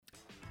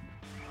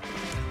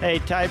Hey,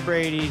 Ty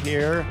Brady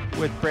here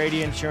with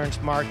Brady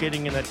Insurance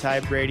Marketing in the Ty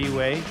Brady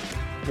Way,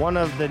 one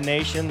of the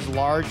nation's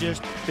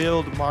largest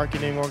field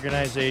marketing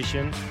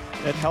organizations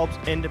that helps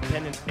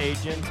independent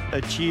agents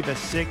achieve a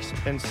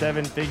 6- and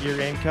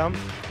 7-figure income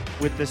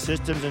with the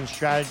systems and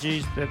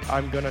strategies that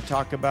I'm going to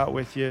talk about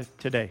with you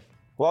today.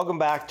 Welcome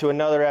back to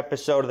another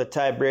episode of the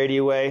Ty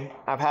Brady Way.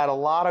 I've had a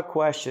lot of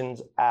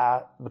questions.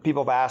 The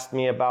people have asked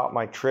me about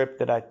my trip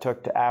that I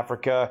took to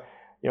Africa.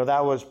 You know,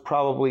 that was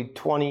probably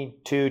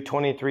 22,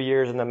 23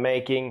 years in the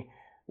making,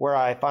 where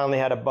I finally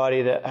had a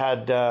buddy that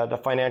had the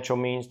financial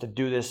means to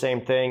do the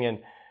same thing. And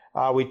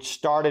we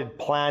started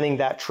planning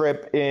that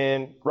trip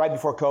right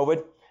before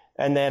COVID.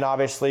 And then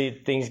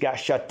obviously things got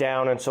shut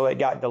down, and so it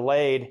got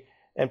delayed.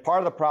 And part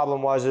of the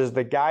problem is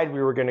the guide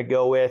we were going to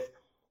go with,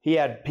 he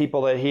had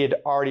people that he had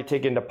already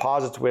taken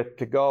deposits with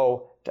to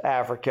go to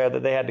Africa,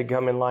 that they had to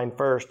come in line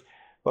first.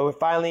 But we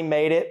finally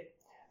made it.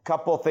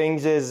 Couple of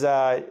things is we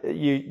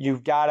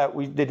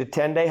did a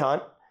 10-day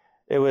hunt.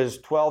 It was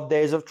 12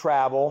 days of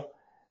travel,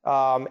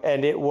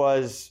 and it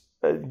was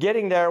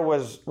getting there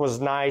was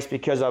nice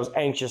because I was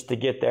anxious to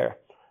get there.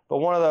 But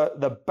one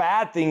of the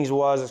bad things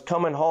was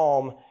coming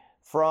home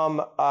from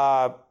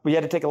we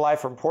had to take a flight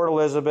from Port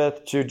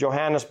Elizabeth to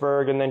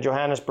Johannesburg, and then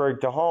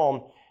Johannesburg to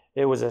home.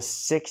 It was a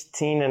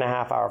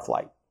 16.5-hour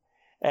flight,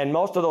 and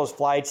most of those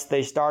flights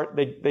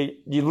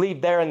you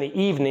leave there in the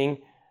evening.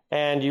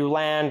 And you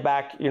land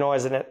back,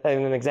 as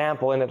an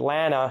example, in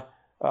Atlanta,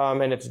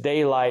 and it's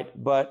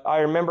daylight. But I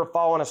remember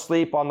falling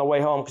asleep on the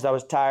way home because I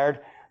was tired.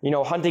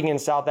 Hunting in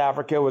South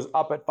Africa was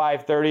up at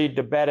 5:30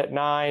 to bed at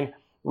 9.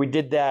 We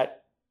did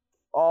that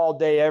all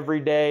day, every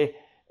day,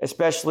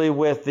 especially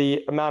with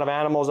the amount of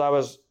animals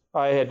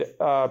I had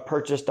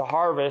purchased to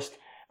harvest.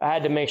 I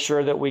had to make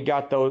sure that we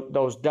got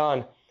those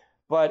done.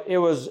 But it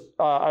was,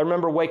 I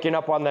remember waking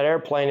up on that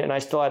airplane and I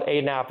still had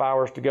 8.5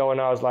 hours to go,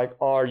 and I was like,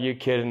 oh, are you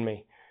kidding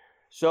me?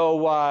 So,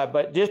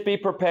 but just be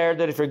prepared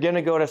that if you're going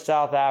to go to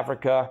South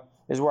Africa,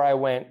 is where I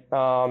went,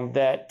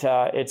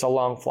 it's a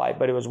long flight,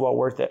 but it was well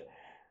worth it.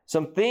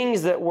 Some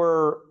things that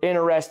were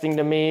interesting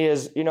to me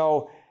is,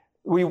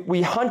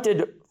 we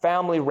hunted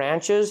family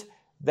ranches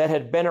that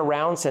had been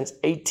around since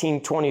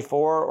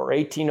 1824 or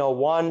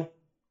 1801.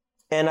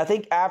 And I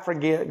think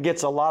Africa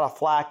gets a lot of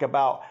flack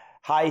about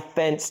high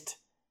fenced,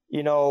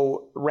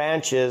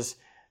 ranches.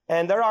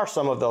 And there are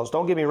some of those.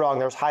 Don't get me wrong.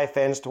 There's high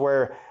fenced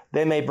where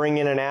they may bring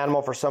in an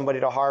animal for somebody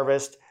to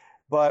harvest.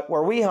 But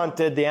where we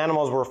hunted, the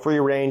animals were free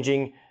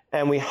ranging,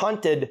 and we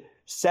hunted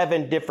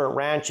 7 different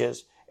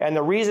ranches. And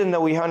the reason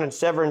that we hunted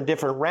 7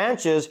 different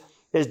ranches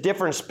is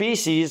different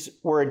species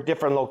were at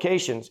different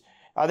locations.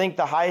 I think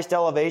the highest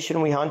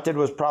elevation we hunted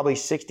was probably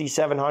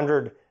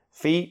 6,700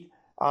 feet.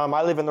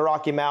 I live in the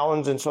Rocky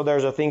Mountains, and so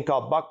there's a thing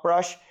called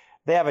buckbrush.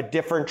 They have a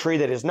different tree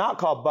that is not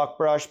called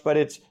buckbrush, but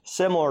it's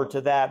similar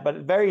to that, but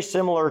very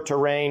similar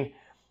terrain.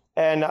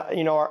 And,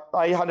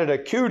 I hunted a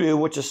kudu,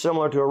 which is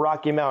similar to a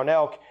Rocky Mountain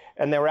elk,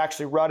 and they were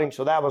actually rutting,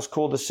 so that was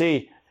cool to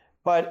see.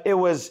 But it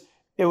was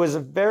a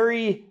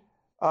very,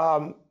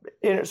 so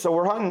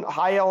we're hunting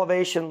high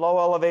elevation, low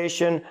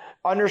elevation,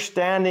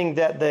 understanding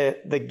that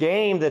the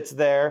game that's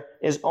there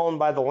is owned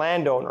by the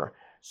landowner.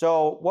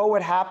 So what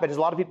would happen is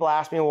a lot of people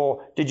ask me,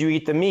 well, did you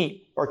eat the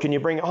meat or can you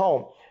bring it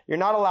home? You're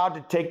not allowed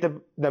to take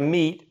the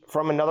meat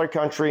from another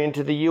country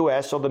into the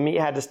U.S., so the meat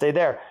had to stay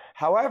there.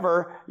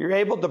 However, you're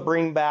able to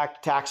bring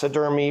back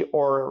taxidermy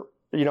or,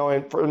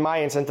 in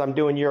my instance, I'm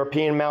doing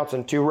European mounts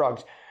and 2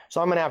 rugs. So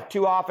I'm going to have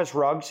 2 office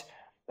rugs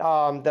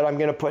that I'm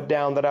going to put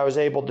down that I was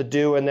able to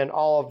do, and then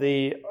all of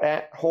the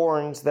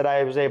horns that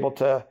I was able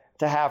to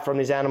have from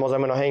these animals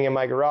I'm going to hang in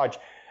my garage.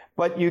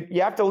 But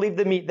you have to leave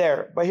the meat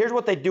there. But here's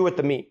what they do with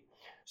the meat.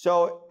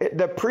 So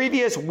the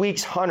previous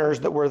week's hunters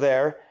that were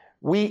there,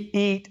 we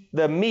eat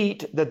the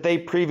meat that they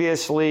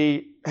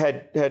previously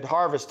had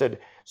harvested.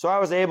 So I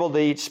was able to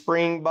eat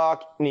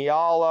springbuck,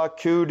 nyala,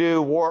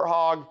 kudu,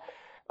 warthog.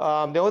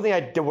 The only thing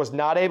I was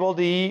not able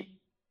to eat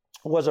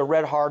was a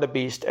red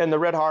hartebeest. And the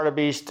red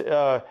hartebeest,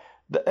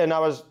 and I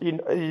was,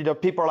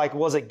 people are like,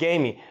 was it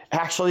gamey?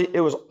 Actually, it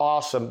was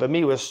awesome. The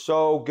meat was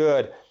so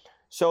good.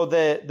 So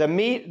the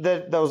meat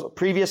that those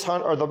previous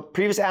the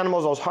previous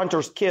animals those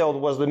hunters killed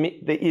was the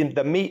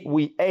meat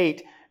we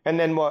ate. And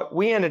then what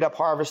we ended up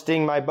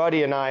harvesting, my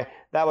buddy and I,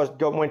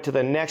 went to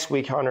the next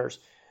week hunters.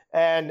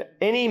 And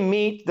any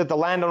meat that the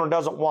landowner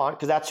doesn't want,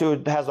 because that's who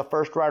has the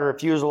first right of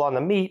refusal on the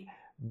meat,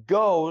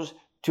 goes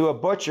to a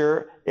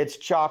butcher. It's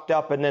chopped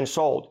up and then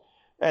sold.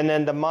 And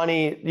then the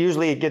money,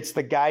 usually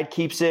the guide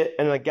keeps it,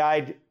 and the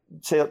guide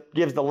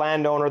gives the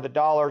landowner the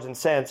dollars and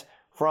cents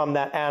from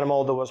that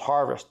animal that was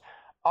harvested.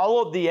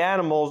 All of the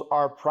animals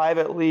are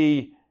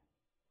privately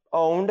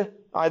owned.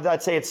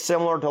 I'd say it's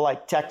similar to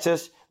like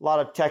Texas. A lot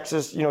of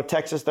Texas,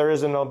 Texas, there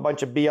isn't a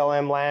bunch of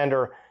BLM land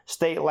or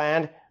state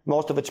land.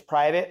 Most of it's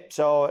private.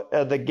 So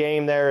the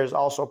game there is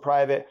also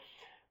private.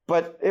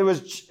 But it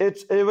was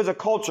a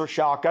culture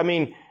shock. I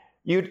mean,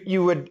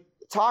 you would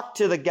talk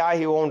to the guy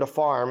who owned a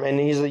farm, and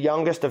he's the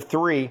youngest of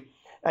 3.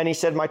 And he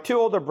said, my 2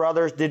 older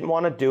brothers didn't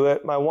want to do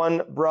it. My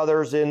one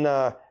brother's in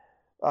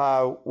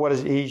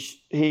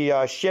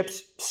he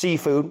ships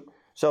seafood.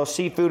 So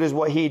seafood is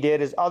what he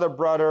did. His other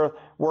brother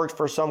worked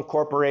for some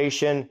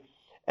corporation,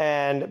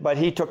 but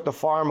he took the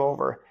farm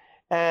over.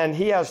 And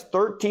he has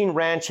 13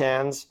 ranch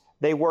hands.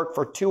 They work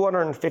for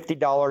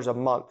 $250 a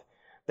month.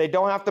 They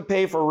don't have to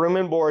pay for room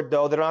and board,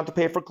 though. They don't have to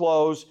pay for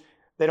clothes.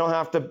 They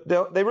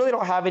really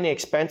don't have any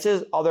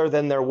expenses other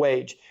than their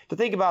wage. To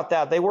think about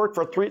that, they work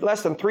for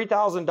less than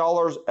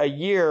 $3,000 a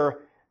year,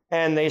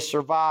 and they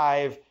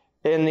survive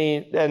in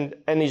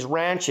these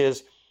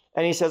ranches.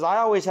 And he says, I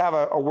always have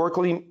a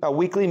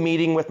weekly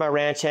meeting with my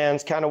ranch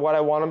hands, kind of what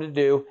I want them to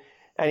do.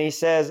 And he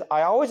says,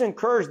 I always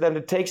encourage them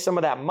to take some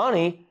of that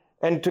money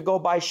and to go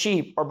buy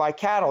sheep or buy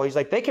cattle. He's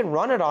like, they can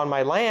run it on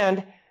my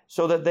land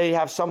so that they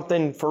have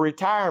something for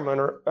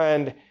retirement,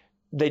 and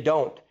they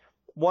don't.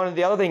 One of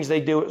the other things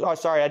they do,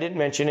 I didn't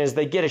mention, is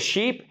they get a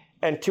sheep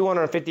and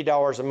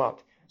 $250 a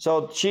month.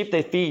 So sheep,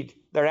 they feed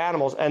their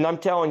animals. And I'm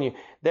telling you,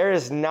 there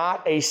is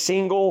not a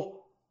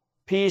single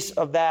piece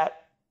of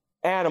that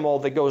animal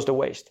that goes to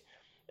waste.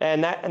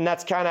 And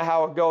that's kind of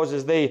how it goes,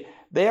 is they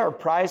are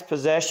prized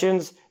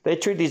possessions. They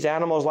treat these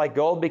animals like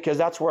gold because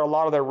that's where a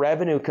lot of their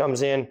revenue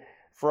comes in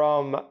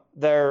from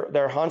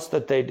their hunts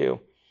that they do.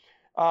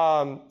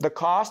 The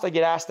cost, I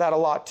get asked that a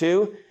lot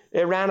too.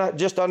 It ran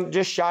just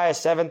shy of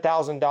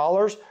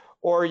 $7,000,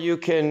 or you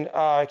can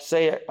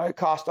say it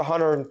cost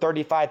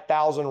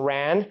 135,000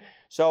 Rand.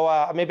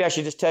 So maybe I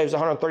should just tell you it was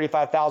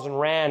 135,000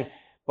 Rand,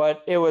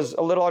 but it was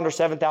a little under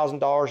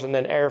 $7,000 and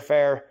then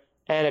airfare,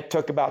 and it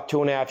took about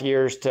 2.5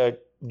 years to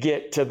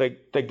get to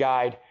the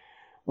guide.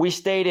 We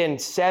stayed in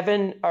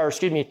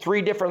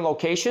 3 different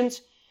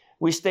locations.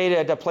 We stayed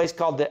at a place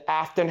called the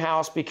Afton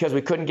House because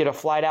we couldn't get a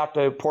flight out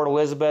to Port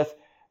Elizabeth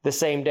the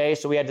same day,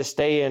 so we had to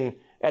stay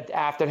at the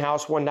Afton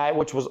House one night,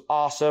 which was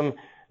awesome.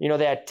 You know,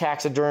 they had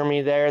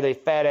taxidermy there. They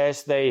fed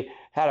us. They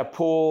had a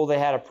pool. They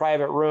had a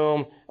private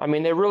room. I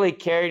mean, they really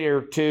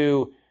catered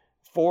to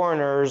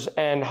foreigners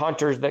and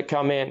hunters that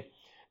come in.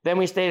 Then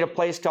we stayed at a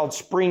place called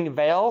Spring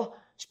Vale.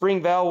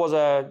 Spring Vale was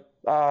a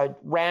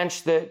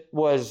ranch that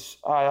was,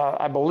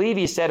 I believe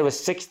he said it was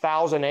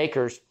 6,000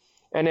 acres.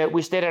 And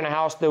we stayed in a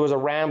house that was a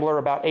rambler,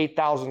 about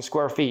 8,000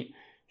 square feet.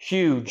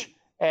 Huge.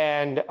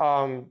 And,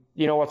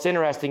 what's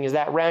interesting is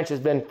that ranch has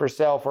been for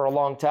sale for a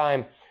long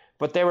time.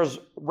 But there was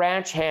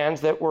ranch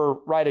hands that were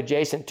right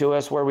adjacent to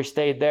us where we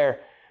stayed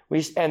there.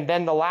 And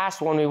then the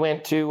last one we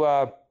went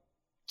to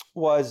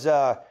was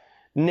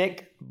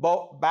Nick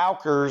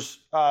Bowker's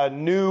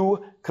new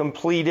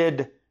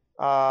completed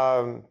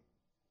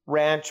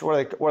ranch.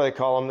 What do they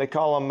call them? They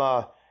call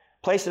them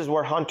places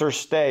where hunters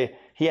stay.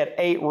 He had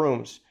 8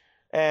 rooms,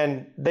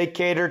 and they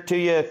catered to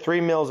you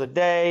 3 meals a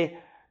day.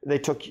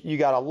 You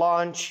got a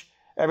lunch.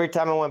 Every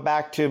time I went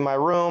back to my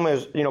room,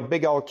 it was,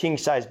 big old king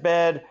size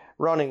bed,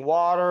 running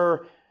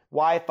water,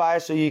 Wi-Fi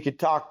so you could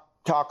talk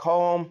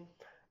home.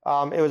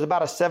 It was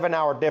about a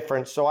 7-hour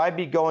difference. So I'd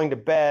be going to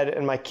bed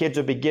and my kids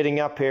would be getting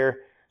up here.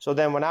 So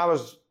then when I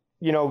was,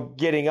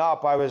 getting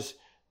up,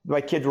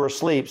 my kids were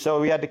asleep. So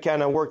we had to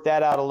kind of work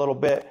that out a little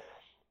bit.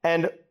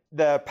 And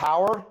the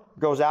power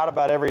goes out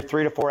about every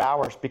 3 to 4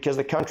 hours because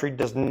the country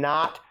does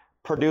not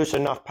produce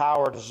enough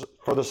power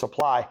for the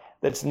supply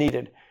that's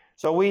needed.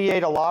 So we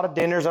ate a lot of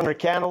dinners under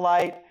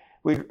candlelight.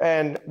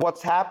 And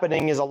what's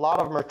happening is a lot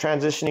of them are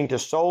transitioning to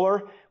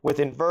solar with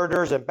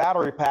inverters and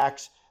battery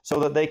packs so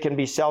that they can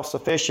be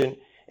self-sufficient.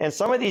 And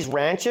some of these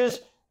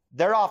ranches,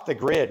 they're off the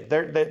grid.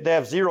 They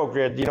have zero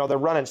grid. They're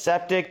running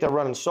septic, they're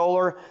running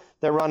solar,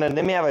 they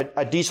may have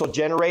a diesel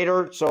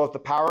generator, so if the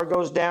power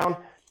goes down.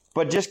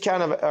 But just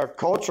kind of a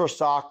cultural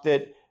shock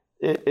that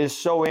is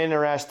so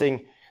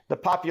interesting. The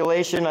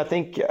population, I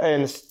think,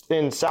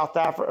 in South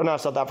Africa,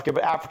 not South Africa,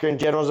 but Africa in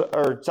general,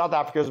 or South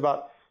Africa is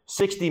about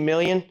 60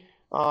 million,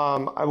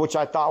 which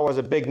I thought was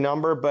a big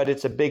number, but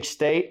it's a big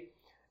state.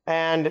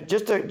 And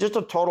just a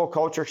total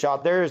culture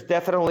shock. There is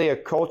definitely a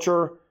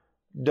culture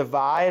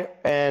divide,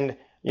 and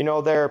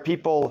there are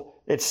people.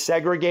 It's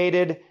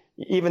segregated.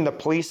 Even the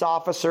police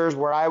officers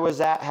where I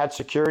was at had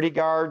security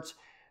guards.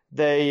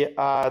 The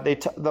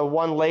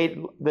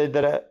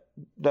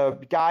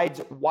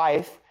guide's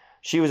wife,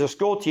 she was a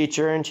school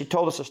teacher, and she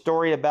told us a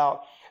story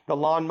about the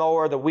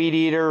lawnmower, the weed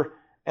eater,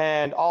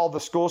 and all the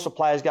school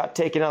supplies got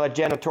taken out of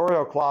the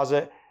janitorial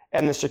closet,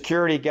 and the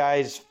security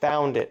guys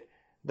found it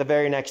the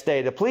very next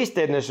day. The police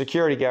did, and the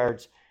security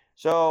guards.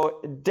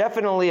 So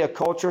definitely a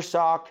culture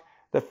shock.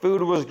 The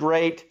food was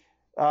great.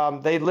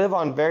 They live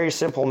on very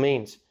simple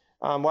means.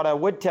 What I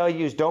would tell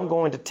you is don't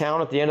go into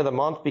town at the end of the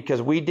month,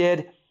 because we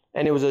did,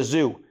 and it was a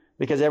zoo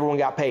because everyone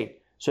got paid.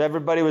 So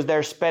everybody was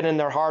there spending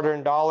their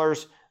hard-earned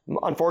dollars.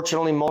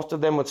 Unfortunately, most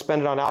of them would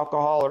spend it on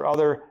alcohol or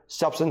other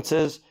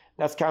substances.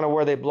 That's kind of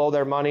where they blow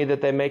their money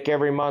that they make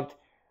every month.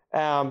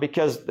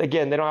 Because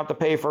again, they don't have to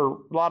pay a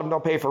lot of them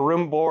don't pay for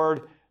room,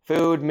 board,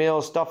 food,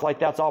 meals, stuff like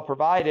that's all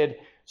provided.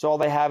 So all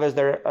they have is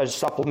their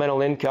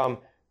supplemental income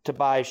to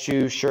buy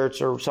shoes, shirts,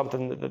 or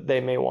something that they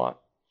may want.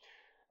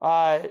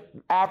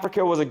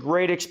 Africa was a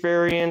great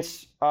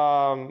experience.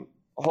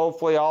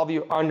 Hopefully all of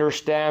you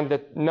understand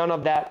that none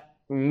of that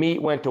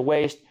meat went to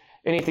waste.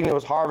 anything that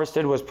was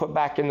harvested was put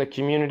back in the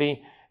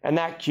community, and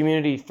that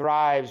community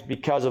thrives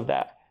because of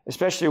that,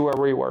 especially where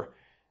we were.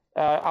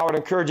 I would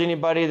encourage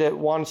anybody that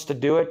wants to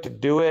do it to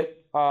do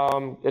it.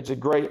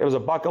 It was a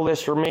bucket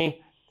list for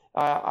me.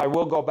 I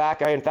will go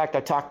back. In fact, I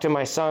talked to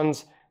my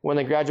sons when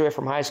they graduate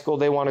from high school.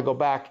 They want to go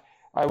back.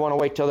 I want to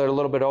wait till they're a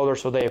little bit older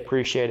so they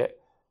appreciate it.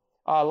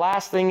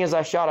 Last thing is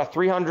I shot a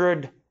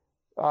 300.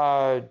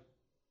 There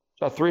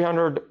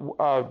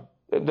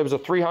was a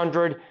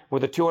 300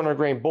 with a 200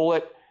 grain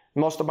bullet.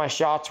 Most of my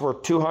shots were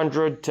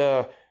 200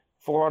 to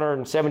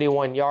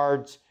 471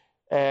 yards,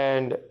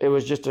 and it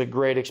was just a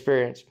great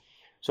experience.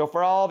 So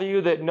for all of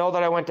you that know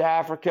that I went to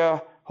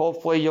Africa,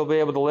 hopefully you'll be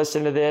able to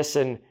listen to this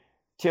and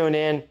tune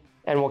in,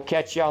 and we'll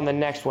catch you on the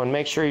next one.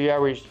 Make sure you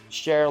always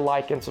share,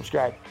 like, and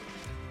subscribe.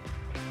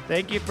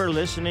 Thank you for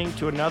listening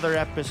to another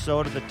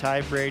episode of the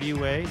Ty Brady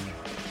Way.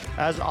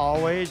 As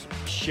always,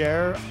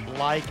 share,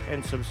 like,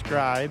 and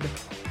subscribe.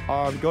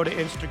 Go to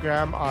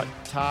Instagram at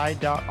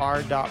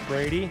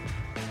ty.r.brady.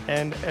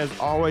 And as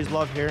always,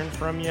 love hearing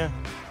from you.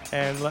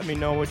 And let me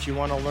know what you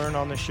want to learn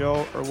on the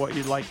show or what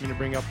you'd like me to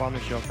bring up on the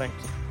show.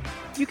 Thanks.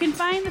 You can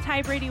find the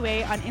Ty Brady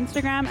Way on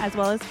Instagram as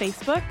well as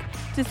Facebook.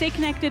 To stay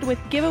connected with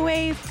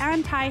giveaways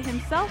and Ty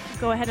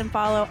himself, go ahead and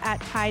follow at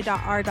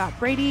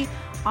ty.r.brady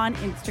on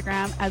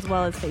Instagram as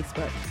well as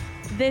Facebook.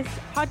 This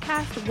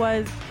podcast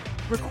was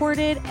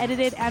recorded,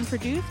 edited, and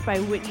produced by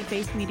Whitney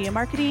Faith Media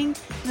Marketing.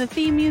 The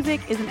theme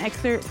music is an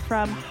excerpt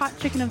from Hot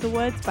Chicken of the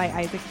Woods by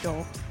Isaac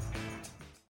Joel.